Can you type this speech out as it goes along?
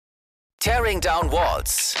Tearing Down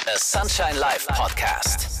Walls, a Sunshine Live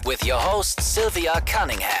podcast with your host, Sylvia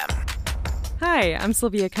Cunningham. Hi, I'm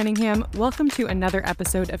Sylvia Cunningham. Welcome to another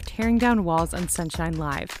episode of Tearing Down Walls on Sunshine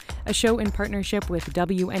Live, a show in partnership with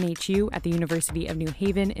WNHU at the University of New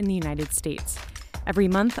Haven in the United States. Every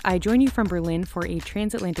month, I join you from Berlin for a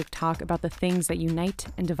transatlantic talk about the things that unite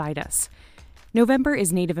and divide us. November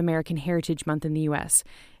is Native American Heritage Month in the U.S.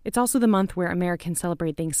 It's also the month where Americans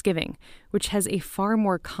celebrate Thanksgiving, which has a far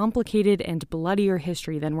more complicated and bloodier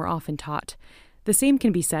history than we're often taught. The same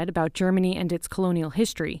can be said about Germany and its colonial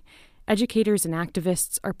history. Educators and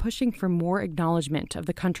activists are pushing for more acknowledgement of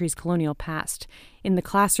the country's colonial past, in the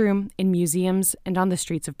classroom, in museums, and on the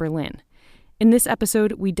streets of Berlin. In this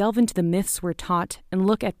episode, we delve into the myths we're taught and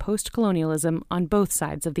look at post-colonialism on both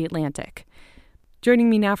sides of the Atlantic.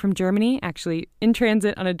 Joining me now from Germany, actually in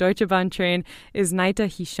transit on a Deutsche Bahn train, is Naita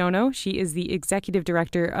Hishono. She is the executive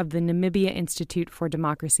director of the Namibia Institute for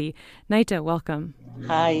Democracy. Naita, welcome.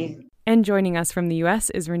 Hi. And joining us from the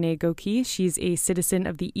U.S. is Renee Goki. She's a citizen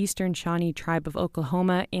of the Eastern Shawnee Tribe of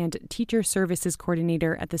Oklahoma and teacher services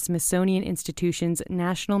coordinator at the Smithsonian Institution's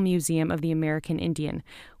National Museum of the American Indian.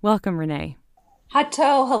 Welcome, Renee.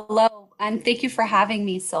 Hato, hello, and thank you for having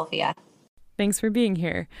me, Sylvia. Thanks for being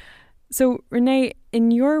here. So, Renee,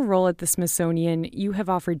 in your role at the Smithsonian, you have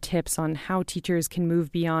offered tips on how teachers can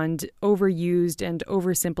move beyond overused and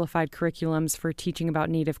oversimplified curriculums for teaching about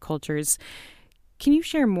Native cultures. Can you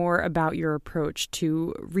share more about your approach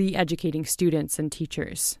to re-educating students and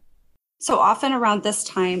teachers? So often around this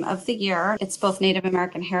time of the year, it's both Native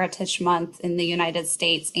American Heritage Month in the United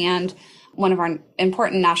States and one of our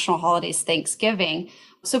important national holidays, Thanksgiving.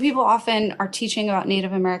 So people often are teaching about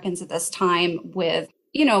Native Americans at this time with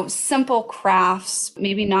simple crafts,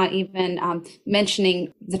 maybe not even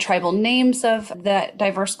mentioning the tribal names of the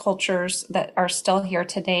diverse cultures that are still here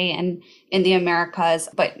today and in the Americas,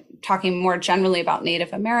 but talking more generally about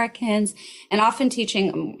Native Americans and often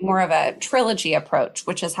teaching more of a trilogy approach,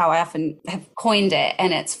 which is how I often have coined it.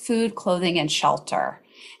 And it's food, clothing, and shelter,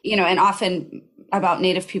 and often about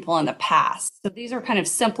Native people in the past. So these are kind of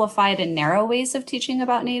simplified and narrow ways of teaching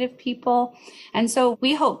about Native people. And so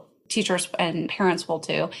we hope teachers and parents will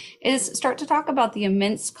too, is start to talk about the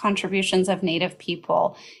immense contributions of Native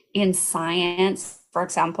people in science, for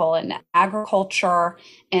example, in agriculture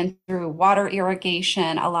and through water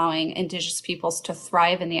irrigation, allowing indigenous peoples to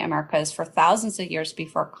thrive in the Americas for thousands of years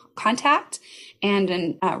before contact, and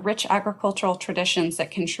in rich agricultural traditions that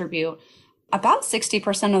contribute. About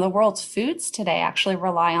 60% of the world's foods today actually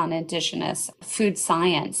rely on indigenous food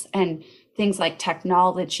science and things like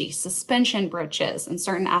technology, suspension bridges, and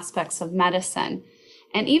certain aspects of medicine,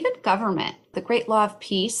 and even government. The Great Law of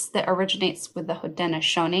Peace that originates with the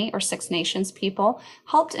Haudenosaunee, or Six Nations people,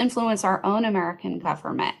 helped influence our own American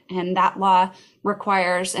government. And that law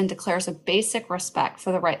requires and declares a basic respect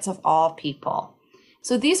for the rights of all people.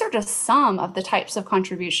 So these are just some of the types of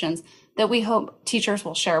contributions that we hope teachers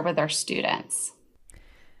will share with their students.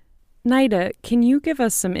 Naita, can you give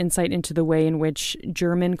us some insight into the way in which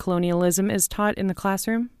German colonialism is taught in the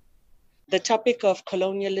classroom? The topic of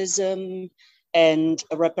colonialism and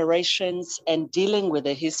reparations and dealing with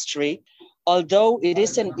the history, although it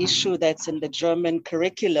is an issue that's in the German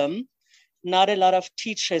curriculum, not a lot of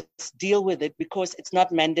teachers deal with it because it's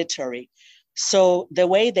not mandatory. So the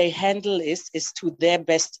way they handle it is to their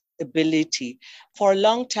best ability. For a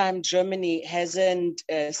long time, Germany hasn't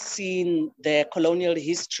seen their colonial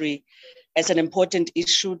history as an important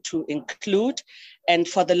issue to include. And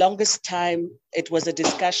for the longest time, it was a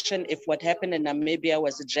discussion if what happened in Namibia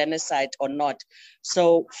was a genocide or not.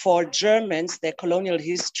 So for Germans, their colonial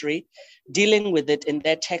history, dealing with it in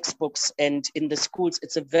their textbooks and in the schools,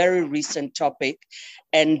 it's a very recent topic.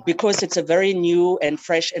 And because it's a very new and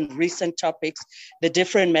fresh and recent topics, the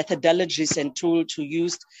different methodologies and tools to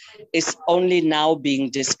use is only now being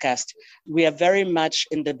discussed. We are very much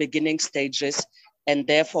in the beginning stages, and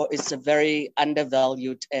therefore it's a very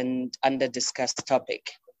undervalued and under-discussed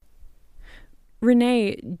topic.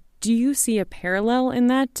 Renee, do you see a parallel in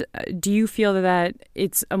that? Do you feel that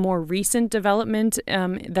it's a more recent development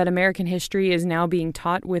that American history is now being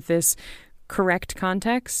taught with this correct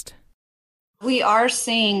context? We are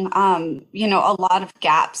seeing, a lot of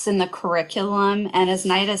gaps in the curriculum. And as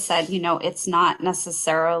Naita said, it's not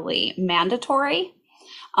necessarily mandatory.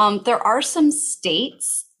 There are some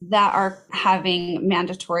states that are having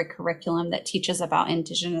mandatory curriculum that teaches about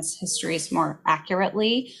Indigenous histories more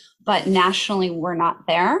accurately, but nationally we're not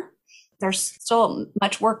there. There's still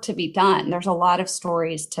much work to be done. There's a lot of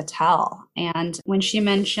stories to tell. And when she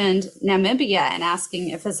mentioned Namibia and asking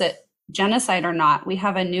if is it genocide or not, we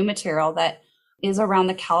have a new material that is around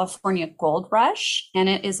the California Gold Rush. And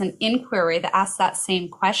it is an inquiry that asks that same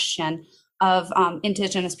question of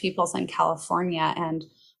indigenous peoples in California and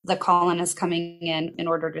the colonists coming in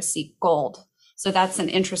order to seek gold. So that's an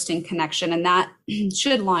interesting connection, and that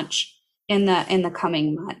should launch in the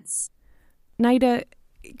coming months. Naida,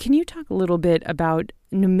 can you talk a little bit about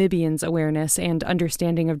Namibians' awareness and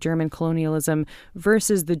understanding of German colonialism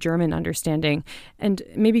versus the German understanding, and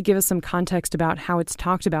maybe give us some context about how it's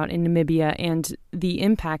talked about in Namibia and the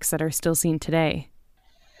impacts that are still seen today?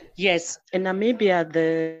 Yes, in Namibia,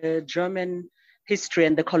 the German history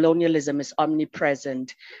and the colonialism is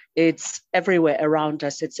omnipresent. It's everywhere around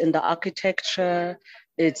us. It's in the architecture,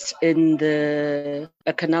 it's in the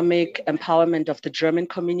economic empowerment of the German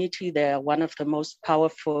community. They are one of the most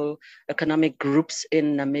powerful economic groups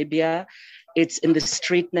in Namibia. It's in the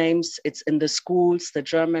street names, it's in the schools. The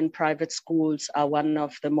German private schools are one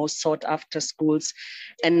of the most sought after schools.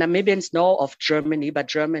 And Namibians know of Germany, but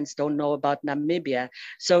Germans don't know about Namibia.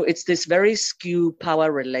 So it's this very skewed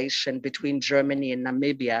power relation between Germany and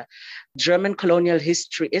Namibia. German colonial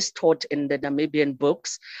history is taught in the Namibian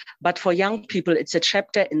books, but for young people, it's a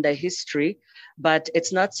chapter in their history, but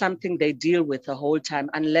it's not something they deal with the whole time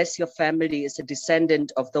unless your family is a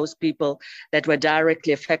descendant of those people that were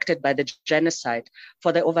directly affected by the genocide.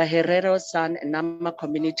 For the Ovaherero, San, and Nama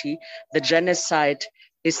community, the genocide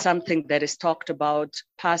is something that is talked about,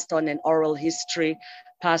 passed on in oral history,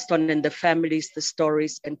 passed on in the families, the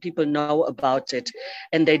stories, and people know about it.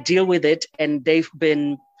 And they deal with it, and they've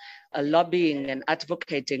been lobbying and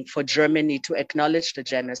advocating for Germany to acknowledge the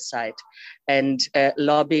genocide and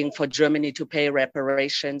lobbying for Germany to pay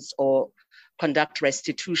reparations or conduct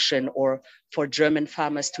restitution, or for German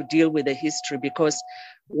farmers to deal with the history, because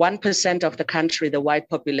 1% of the country, the white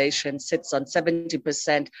population, sits on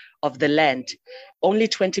 70% of the land. Only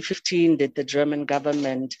 2015 did the German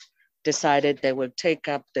government decided they will take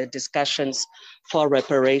up the discussions for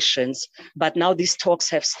reparations. But now these talks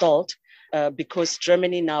have stalled because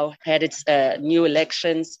Germany now had its new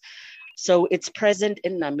elections. So it's present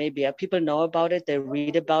in Namibia. People know about it, they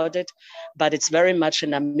read about it, but it's very much a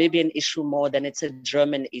Namibian issue more than it's a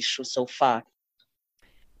German issue so far.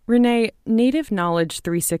 Renee, Native Knowledge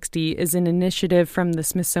 360 is an initiative from the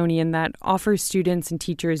Smithsonian that offers students and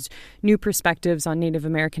teachers new perspectives on Native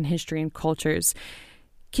American history and cultures.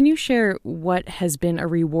 Can you share what has been a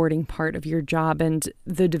rewarding part of your job and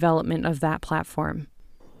the development of that platform?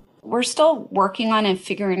 We're still working on and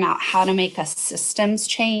figuring out how to make a systems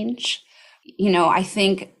change. I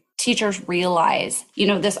think teachers realize,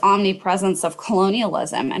 this omnipresence of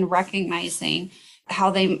colonialism and recognizing how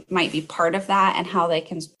they might be part of that and how they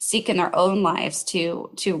can seek in their own lives to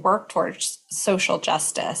work towards social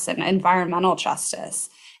justice and environmental justice,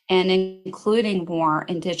 and including more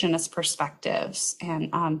Indigenous perspectives. And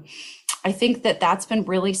I think that that's been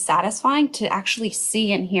really satisfying to actually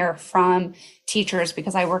see and hear from teachers,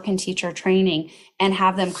 because I work in teacher training, and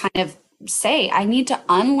have them kind of say, I need to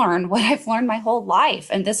unlearn what I've learned my whole life,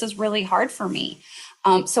 and this is really hard for me.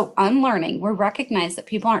 So unlearning, we recognize that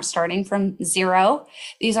people aren't starting from zero.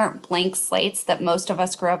 These aren't blank slates, that most of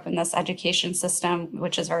us grew up in this education system,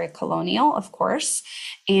 which is very colonial, of course.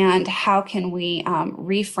 And how can we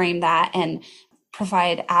reframe that and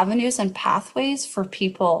provide avenues and pathways for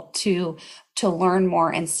people to learn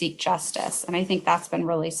more and seek justice? And I think that's been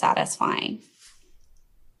really satisfying.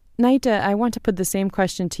 Naida, I want to put the same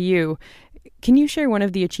question to you. Can you share one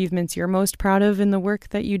of the achievements you're most proud of in the work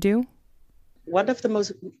that you do? One of the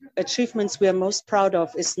most achievements we are most proud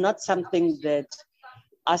of is not something that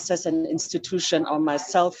us as an institution or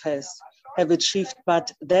myself have achieved,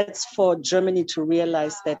 but that's for Germany to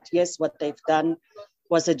realize that, yes, what they've done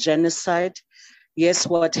was a genocide. Yes,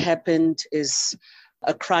 what happened is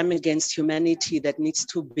a crime against humanity that needs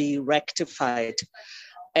to be rectified.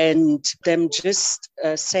 And them just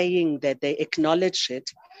saying that they acknowledge it,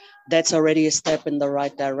 that's already a step in the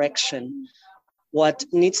right direction. What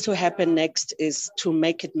needs to happen next is to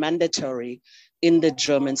make it mandatory in the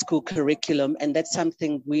German school curriculum. And that's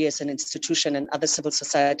something we as an institution and other civil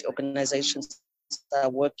society organizations are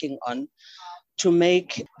working on, to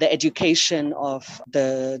make the education of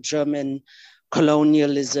the German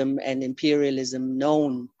colonialism and imperialism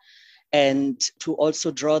known, and to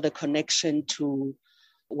also draw the connection to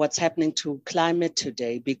what's happening to climate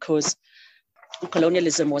today, because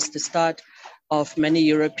colonialism was the start of many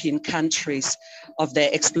European countries, of their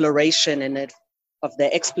exploration and of their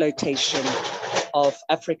exploitation of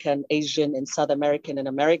African, Asian, and South American and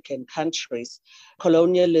American countries.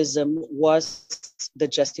 Colonialism was the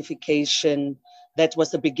justification, that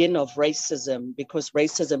was the beginning of racism, because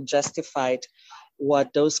racism justified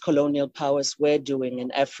what those colonial powers were doing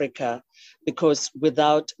in Africa, because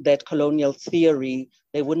without that colonial theory,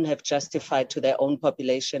 they wouldn't have justified to their own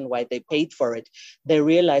population why they paid for it. They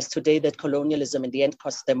realized today that colonialism in the end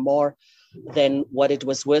cost them more than what it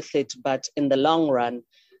was worth it. But in the long run,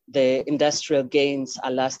 the industrial gains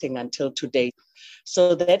are lasting until today.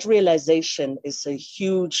 So that realization is a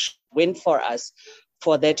huge win for us,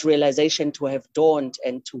 for that realization to have dawned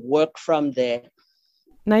and to work from there.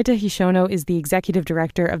 Naita Hishono is the executive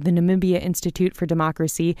director of the Namibia Institute for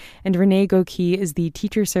Democracy, and Renee Goki is the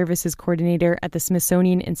teacher services coordinator at the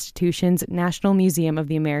Smithsonian Institution's National Museum of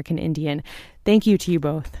the American Indian. Thank you to you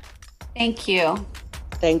both. Thank you.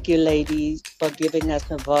 Thank you, ladies, for giving us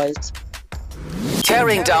a voice.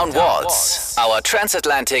 Tearing Down Walls, our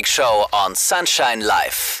transatlantic show on Sunshine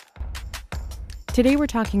Live. Today we're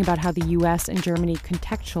talking about how the U.S. and Germany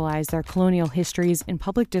contextualize their colonial histories in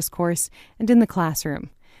public discourse and in the classroom.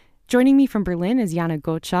 Joining me from Berlin is Jana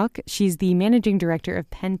Gottschalk. She's the managing director of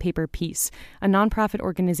Pen Paper Peace, a nonprofit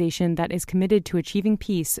organization that is committed to achieving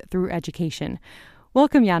peace through education.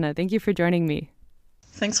 Welcome, Jana. Thank you for joining me.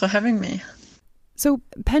 Thanks for having me. So,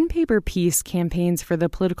 Pen Paper Peace campaigns for the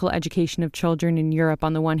political education of children in Europe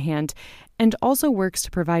on the one hand, and also works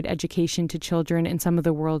to provide education to children in some of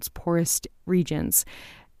the world's poorest regions.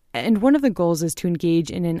 And one of the goals is to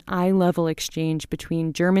engage in an eye-level exchange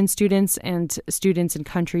between German students and students in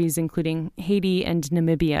countries including Haiti and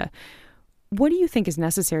Namibia. What do you think is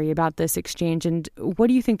necessary about this exchange, and what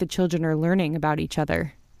do you think the children are learning about each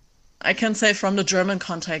other? I can say from the German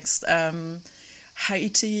context,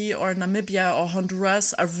 Haiti or Namibia or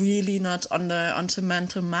Honduras are really not on the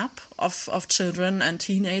mental map of children and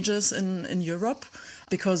teenagers in Europe,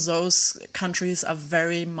 because those countries are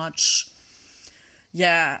very much,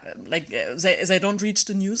 they don't reach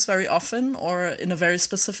the news very often or in a very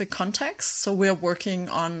specific context. So we're working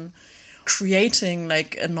on creating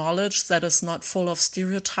like a knowledge that is not full of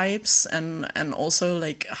stereotypes and also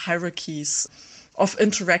like hierarchies of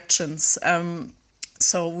interactions.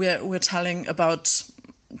 So we're telling about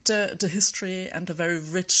the history and the very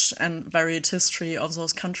rich and varied history of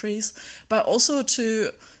those countries, but also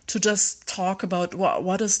to just talk about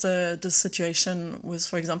what is the situation with,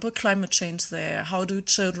 for example, climate change there. How do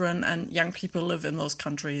children and young people live in those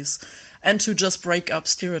countries, and to just break up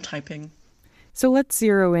stereotyping. So let's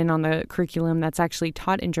zero in on the curriculum that's actually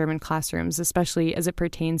taught in German classrooms, especially as it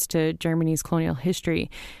pertains to Germany's colonial history.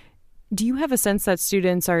 Do you have a sense that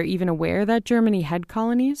students are even aware that Germany had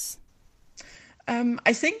colonies?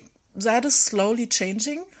 I think that is slowly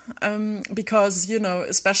changing because,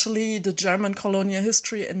 especially the German colonial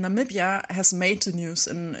history in Namibia has made the news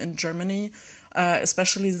in Germany,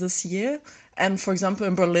 especially this year. And for example,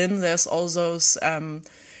 in Berlin, there's all those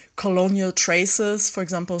colonial traces, for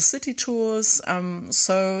example, city tours.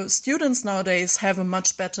 So students nowadays have a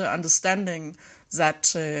much better understanding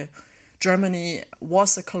that Germany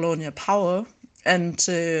was a colonial power and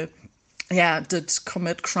did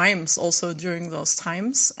commit crimes also during those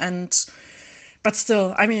times. But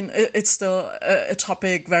still, I mean, it's still a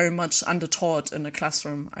topic very much undertaught in the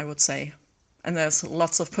classroom, I would say. And there's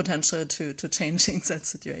lots of potential to changing that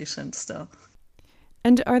situation still.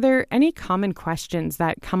 And are there any common questions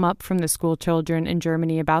that come up from the school children in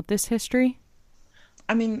Germany about this history?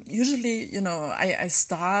 I mean, usually, I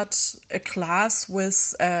start a class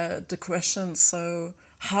with the question, so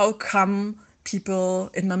how come people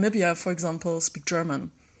in Namibia, for example, speak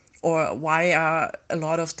German? Or why are a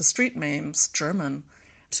lot of the street names German?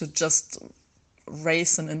 To just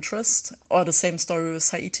raise an interest. Or the same story with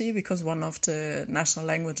Haiti, because one of the national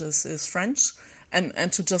languages is French.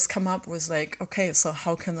 And to just come up with like, okay, so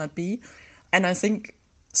how can that be? And I think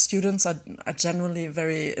students are generally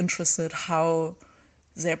very interested how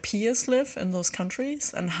their peers live in those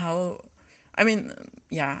countries and how,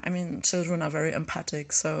 children are very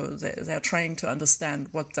empathic, so they're trying to understand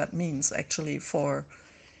what that means actually for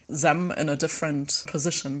them in a different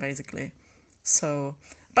position, basically. So,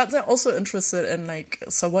 but they're also interested in like,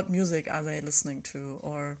 so what music are they listening to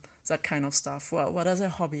or that kind of stuff? Well, what are their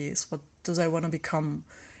hobbies? What do they want to become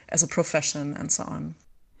as a profession and so on?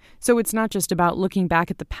 So it's not just about looking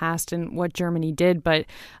back at the past and what Germany did, but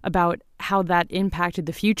about how that impacted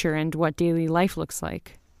the future and what daily life looks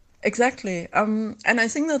like. Exactly. And I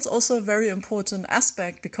think that's also a very important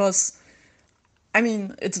aspect because, I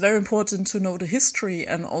mean, it's very important to know the history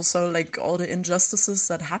and also like all the injustices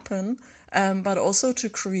that happen, but also to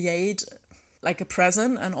create like a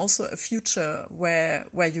present and also a future where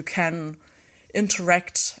you can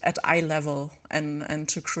interact at eye level and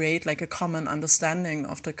to create like a common understanding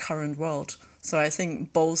of the current world. So I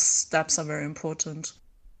think both steps are very important.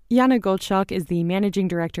 Jana Goldschalk is the managing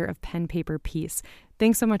director of Pen Paper Peace.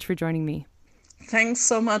 Thanks so much for joining me. Thanks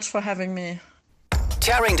so much for having me.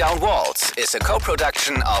 Tearing Down Walls is a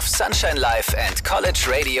co-production of Sunshine Live and college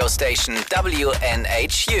radio station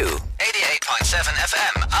WNHU 88.7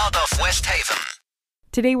 FM out of West Haven.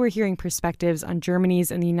 Today we're hearing perspectives on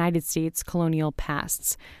Germany's and the United States' colonial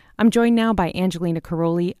pasts. I'm joined now by Angelina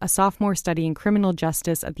Caroli, a sophomore studying criminal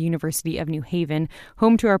justice at the University of New Haven,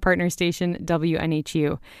 home to our partner station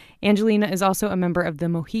WNHU. Angelina is also a member of the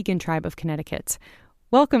Mohegan Tribe of Connecticut.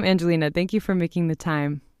 Welcome, Angelina. Thank you for making the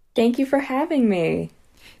time. Thank you for having me.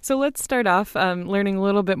 So let's start off learning a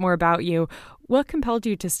little bit more about you. What compelled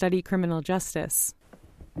you to study criminal justice?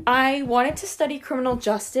 I wanted to study criminal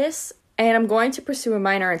justice, and I'm going to pursue a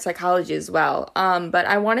minor in psychology as well. But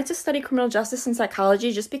I wanted to study criminal justice and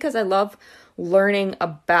psychology just because I love learning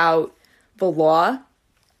about the law,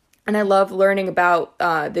 and I love learning about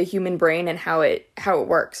the human brain and how it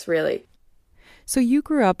works, really. So you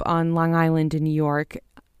grew up on Long Island in New York.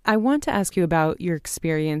 I want to ask you about your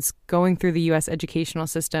experience going through the U.S. educational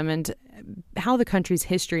system and how the country's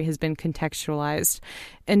history has been contextualized.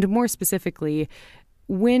 And more specifically,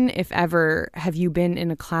 when, if ever, have you been in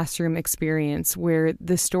a classroom experience where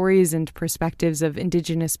the stories and perspectives of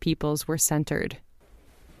Indigenous peoples were centered?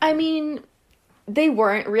 I mean, they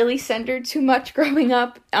weren't really centered too much growing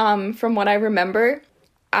up, from what I remember.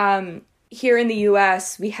 Here in the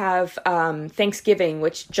U.S., we have Thanksgiving,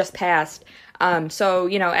 which just passed. So,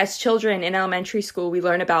 as children in elementary school, we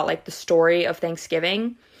learn about like the story of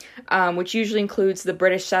Thanksgiving, which usually includes the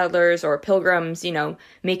British settlers or pilgrims,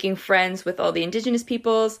 making friends with all the indigenous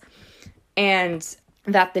peoples, and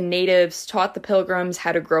that the natives taught the pilgrims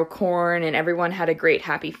how to grow corn and everyone had a great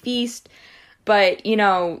happy feast. But,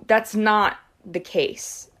 that's not the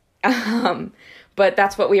case. But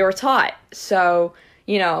that's what we were taught. So,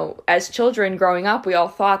 as children growing up, we all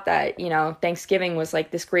thought that, Thanksgiving was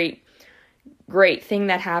like this great thing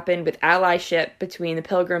that happened with allyship between the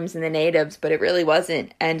pilgrims and the natives, but it really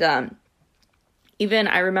wasn't. And even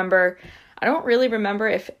I don't really remember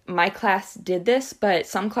if my class did this, but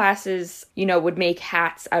some classes, would make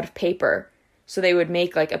hats out of paper. So they would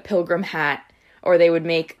make like a pilgrim hat, or they would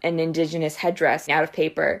make an indigenous headdress out of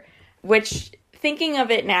paper, which, thinking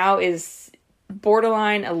of it now, is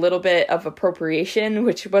borderline a little bit of appropriation,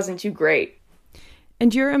 which wasn't too great.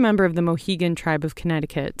 And you're a member of the Mohegan Tribe of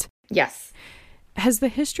Connecticut. Yes. Has the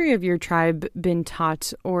history of your tribe been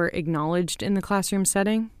taught or acknowledged in the classroom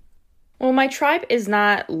setting? Well, my tribe is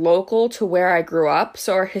not local to where I grew up,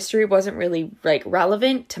 so our history wasn't really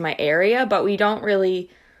relevant to my area, but we don't really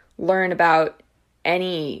learn about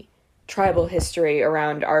any tribal history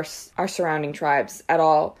around our surrounding tribes at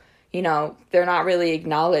all. They're not really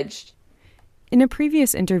acknowledged. In a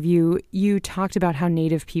previous interview, you talked about how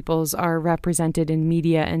Native peoples are represented in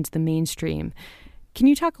media and the mainstream. Can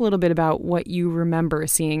you talk a little bit about what you remember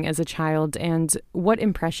seeing as a child and what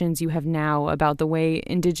impressions you have now about the way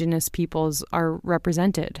Indigenous peoples are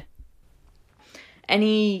represented?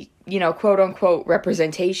 Any, quote unquote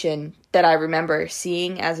representation that I remember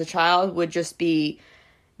seeing as a child would just be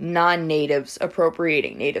non-natives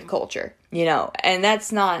appropriating Native culture, and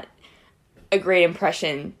that's not a great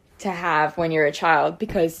impression to have when you're a child,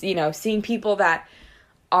 because, seeing people that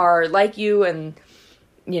are like you and,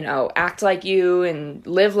 act like you and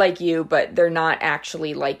live like you, but they're not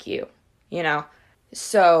actually like you,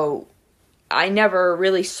 So I never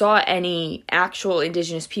really saw any actual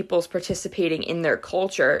Indigenous peoples participating in their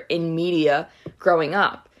culture in media growing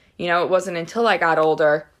up. It wasn't until I got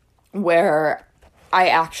older where I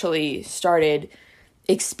actually started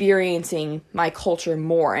experiencing my culture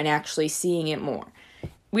more and actually seeing it more.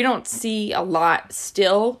 We don't see a lot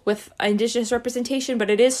still with Indigenous representation, but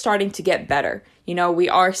it is starting to get better. We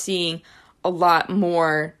are seeing a lot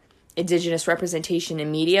more Indigenous representation in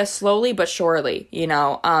media, slowly but surely,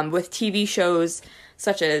 with TV shows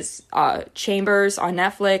such as Chambers on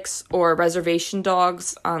Netflix or Reservation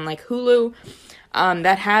Dogs on Hulu,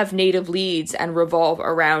 that have Native leads and revolve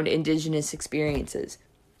around Indigenous experiences.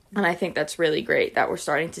 And I think that's really great that we're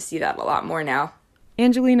starting to see that a lot more now.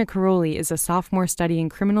 Angelina Caroli is a sophomore studying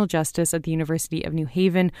criminal justice at the University of New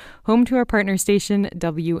Haven, home to our partner station,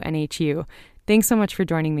 WNHU. Thanks so much for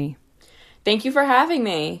joining me. Thank you for having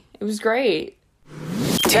me. It was great.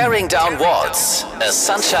 Tearing Down Walls, a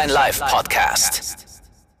Sunshine Live podcast.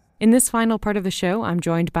 In this final part of the show, I'm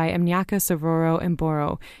joined by Mnyaka Savroro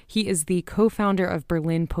Mboro. He is the co-founder of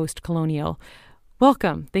Berlin Post-Colonial.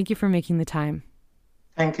 Welcome. Thank you for making the time.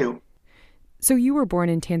 Thank you. So you were born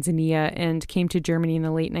in Tanzania and came to Germany in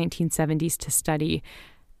the late 1970s to study.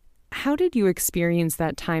 How did you experience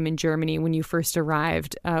that time in Germany when you first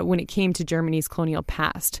arrived, when it came to Germany's colonial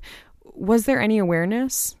past? Was there any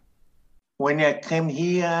awareness? When I came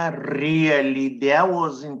here, really, there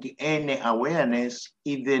wasn't any awareness.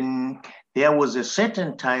 Even there was a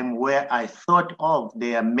certain time where I thought of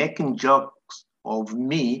they are making jokes of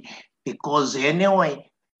me, because anyway,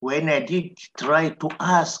 when I did try to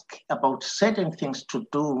ask about certain things to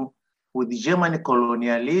do with German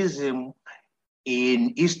colonialism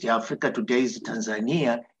in East Africa, today's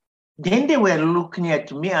Tanzania, then they were looking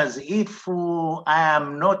at me as if I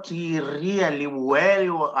am not really well,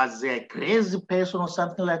 or as a crazy person or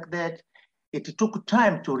something like that. It took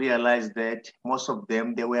time to realize that most of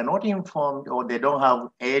them, they were not informed, or they don't have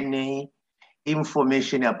any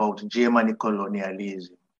information about German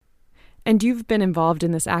colonialism. And you've been involved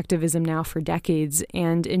in this activism now for decades.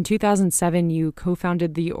 And in 2007, you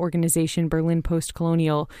co-founded the organization Berlin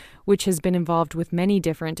Post-Colonial, which has been involved with many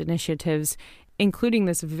different initiatives, including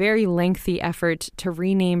this very lengthy effort to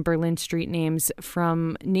rename Berlin street names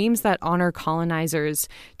from names that honor colonizers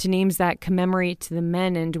to names that commemorate the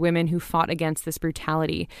men and women who fought against this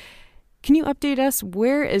brutality. Can you update us?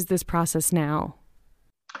 Where is this process now?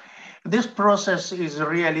 This process is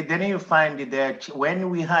really, then you find that when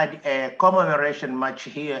we had a commemoration march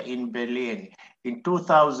here in Berlin in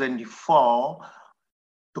 2004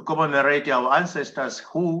 to commemorate our ancestors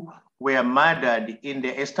who were murdered in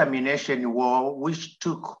the extermination war, which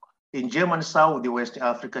took in German South, West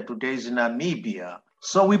Africa, today's Namibia.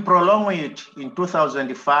 So we prolonged it in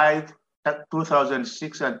 2005,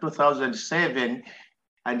 2006, and 2007,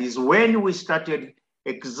 and is when we started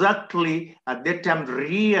exactly at that time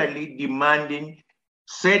really demanding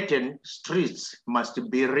certain streets must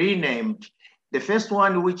be renamed. The first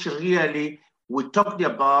one which really we talked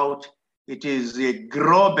about, it is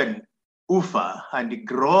Groben Ufer, and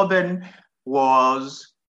Groben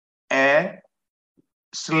was a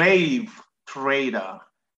slave trader,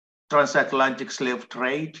 transatlantic slave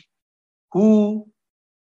trade, who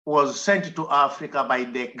was sent to Africa by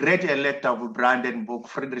the great elector of Brandenburg,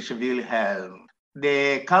 Friedrich Wilhelm.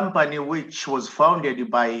 The company, which was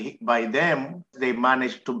founded by them, they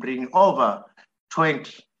managed to bring over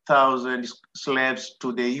 20,000 slaves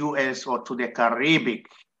to the US or to the Caribbean.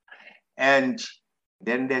 And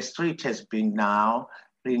then the street has been now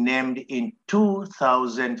renamed in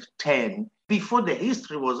 2010. Before, the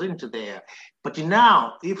history wasn't there. But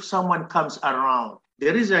now, if someone comes around,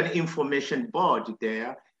 there is an information board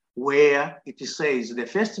there where it says the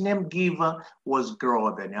first name giver was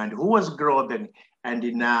Groben. And who was Groben? And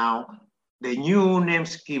now the new name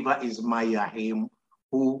giver is Mayahim,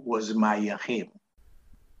 who was Mayahim.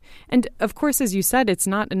 And of course, as you said, it's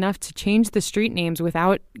not enough to change the street names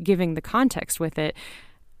without giving the context with it.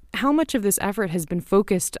 How much of this effort has been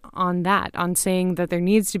focused on that, on saying that there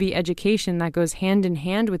needs to be education that goes hand in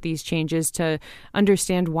hand with these changes to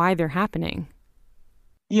understand why they're happening?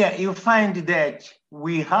 Yeah, you find that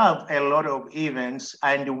we have a lot of events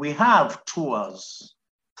and we have tours.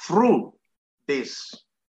 Through these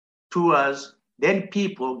tours, then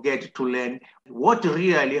people get to learn what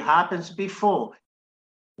really happens before.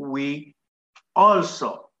 We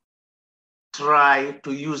also try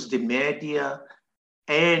to use the media,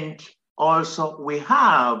 and also we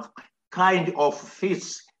have kind of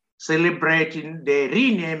feasts celebrating the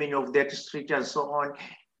renaming of that street and so on.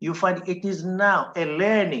 You find it is now a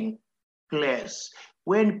learning place.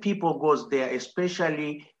 When people goes there,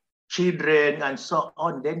 especially children and so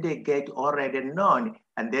on, then they get already known.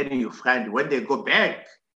 And then you find when they go back,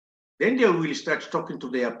 then they will start talking to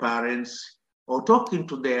their parents or talking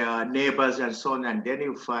to their neighbors and so on. And then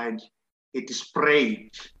you find it spread.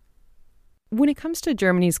 When it comes to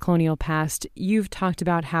Germany's colonial past, you've talked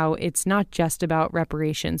about how it's not just about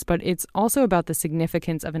reparations, but it's also about the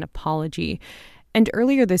significance of an apology. And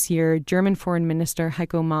earlier this year, German Foreign Minister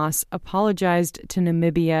Heiko Maas apologized to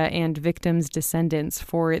Namibia and victims' descendants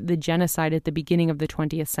for the genocide at the beginning of the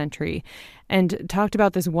 20th century and talked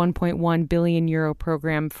about this 1.1 billion euro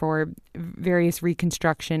program for various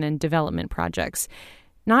reconstruction and development projects.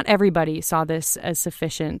 Not everybody saw this as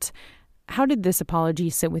sufficient. How did this apology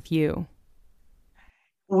sit with you?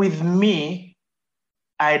 With me,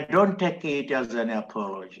 I don't take it as an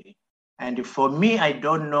apology. And for me, I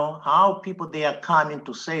don't know how people they are coming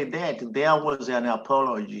to say that there was an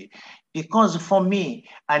apology. Because for me,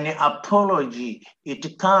 an apology,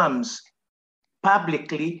 it comes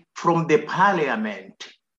publicly from the parliament.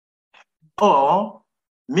 Or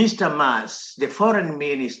Mr. Maas, the foreign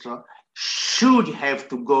minister, should have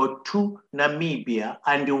to go to Namibia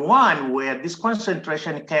and one where this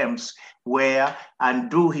concentration camps were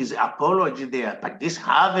and do his apology there. But this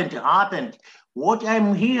haven't happened. What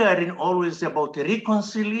I'm hearing always about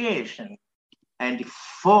reconciliation. And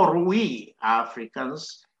for we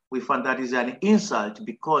Africans, we find that is an insult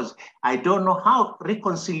because I don't know how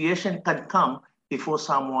reconciliation can come before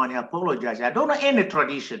someone apologizes. I don't know any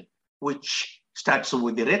tradition which starts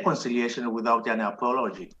with the reconciliation without an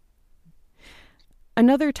apology.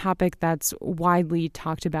 Another topic that's widely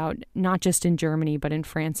talked about, not just in Germany, but in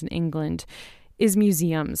France and England, is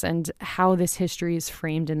museums and how this history is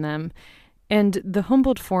framed in them. And the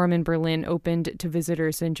Humboldt Forum in Berlin opened to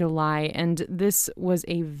visitors in July, and this was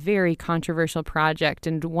a very controversial project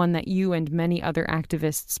and one that you and many other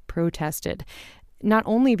activists protested. Not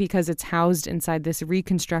only because it's housed inside this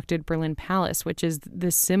reconstructed Berlin Palace, which is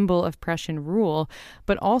the symbol of Prussian rule,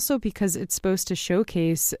 but also because it's supposed to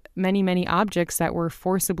showcase many, many objects that were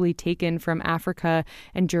forcibly taken from Africa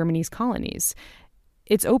and Germany's colonies.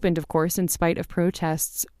 It's opened, of course, in spite of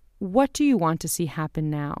protests. What do you want to see happen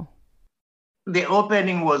now? The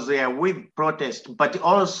opening was with protest, but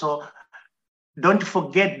also don't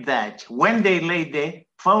forget that when they laid the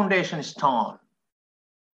foundation stone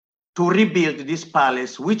to rebuild this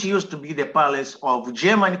palace, which used to be the palace of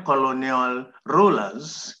German colonial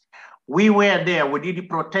rulers, we were there, we did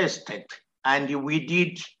protest it, and we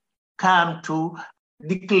did come to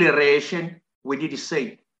declaration, we did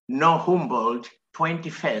say, no Humboldt,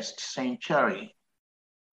 21st century.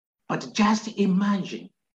 But just imagine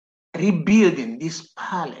rebuilding this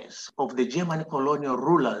palace of the German colonial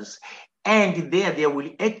rulers, and there they will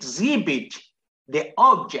exhibit the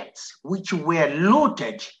objects which were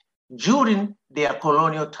looted during their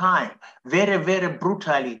colonial time, very, very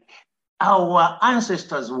brutally. Our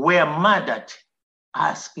ancestors were murdered.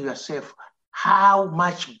 Ask yourself, how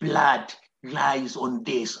much blood lies on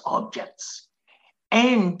these objects?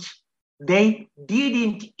 And they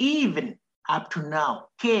didn't even, up to now,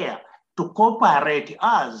 care to cooperate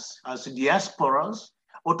us as diasporas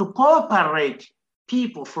or to cooperate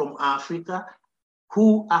people from Africa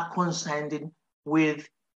who are concerned with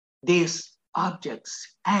these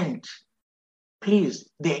objects. And please,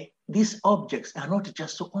 these objects are not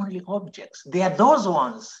just only objects. They are those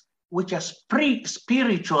ones which are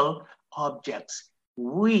spiritual objects,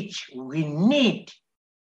 which we need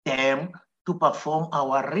them to perform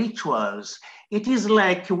our rituals. It is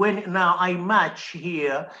like when now I march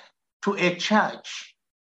here to a church,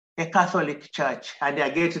 a Catholic church, and I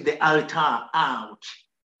get the altar out.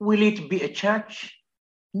 Will it be a church?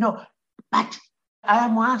 No, but I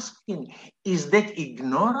am asking, is that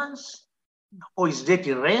ignorance? Or is that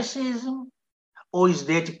racism? Or is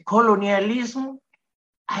that colonialism?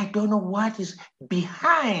 I don't know what is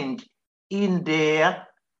behind in their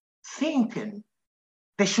thinking.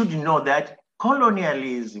 They should know that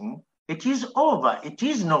colonialism, it is over. It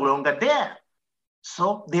is no longer there.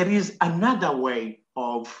 So there is another way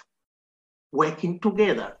of working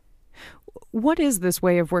together. What is this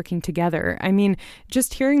way of working together? I mean,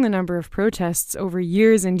 just hearing the number of protests over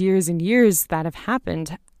years and years and years that have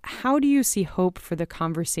happened, how do you see hope for the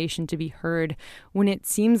conversation to be heard when it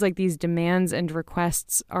seems like these demands and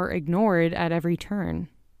requests are ignored at every turn?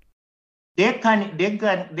 They can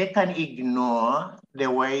ignore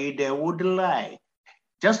the way they would like.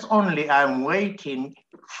 Just only I'm waiting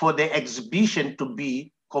for the exhibition to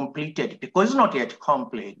be completed because it's not yet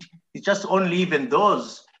complete. It's just only even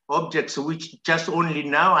those objects which just only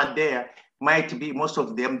now and there might be, most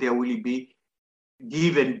of them, they will be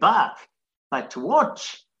given back. But what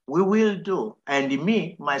we will do, and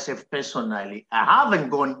me, myself personally, I haven't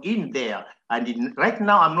gone in there. And right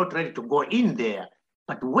now, I'm not ready to go in there.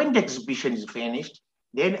 But when the exhibition is finished,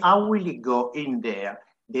 then I will go in there.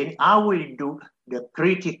 Then I will do the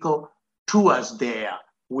critical tours there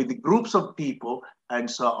with groups of people and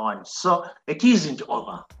so on. So it isn't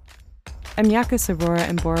over. Amyaka Savora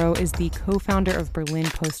Mboro is the co-founder of Berlin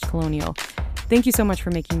Post-Colonial. Thank you so much for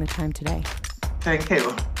making the time today. Thank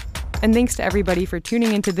you. And thanks to everybody for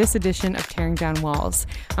tuning into this edition of Tearing Down Walls.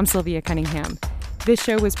 I'm Sylvia Cunningham. This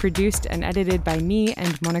show was produced and edited by me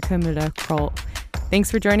and Monica Müller-Kroll. Thanks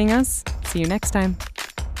for joining us. See you next time.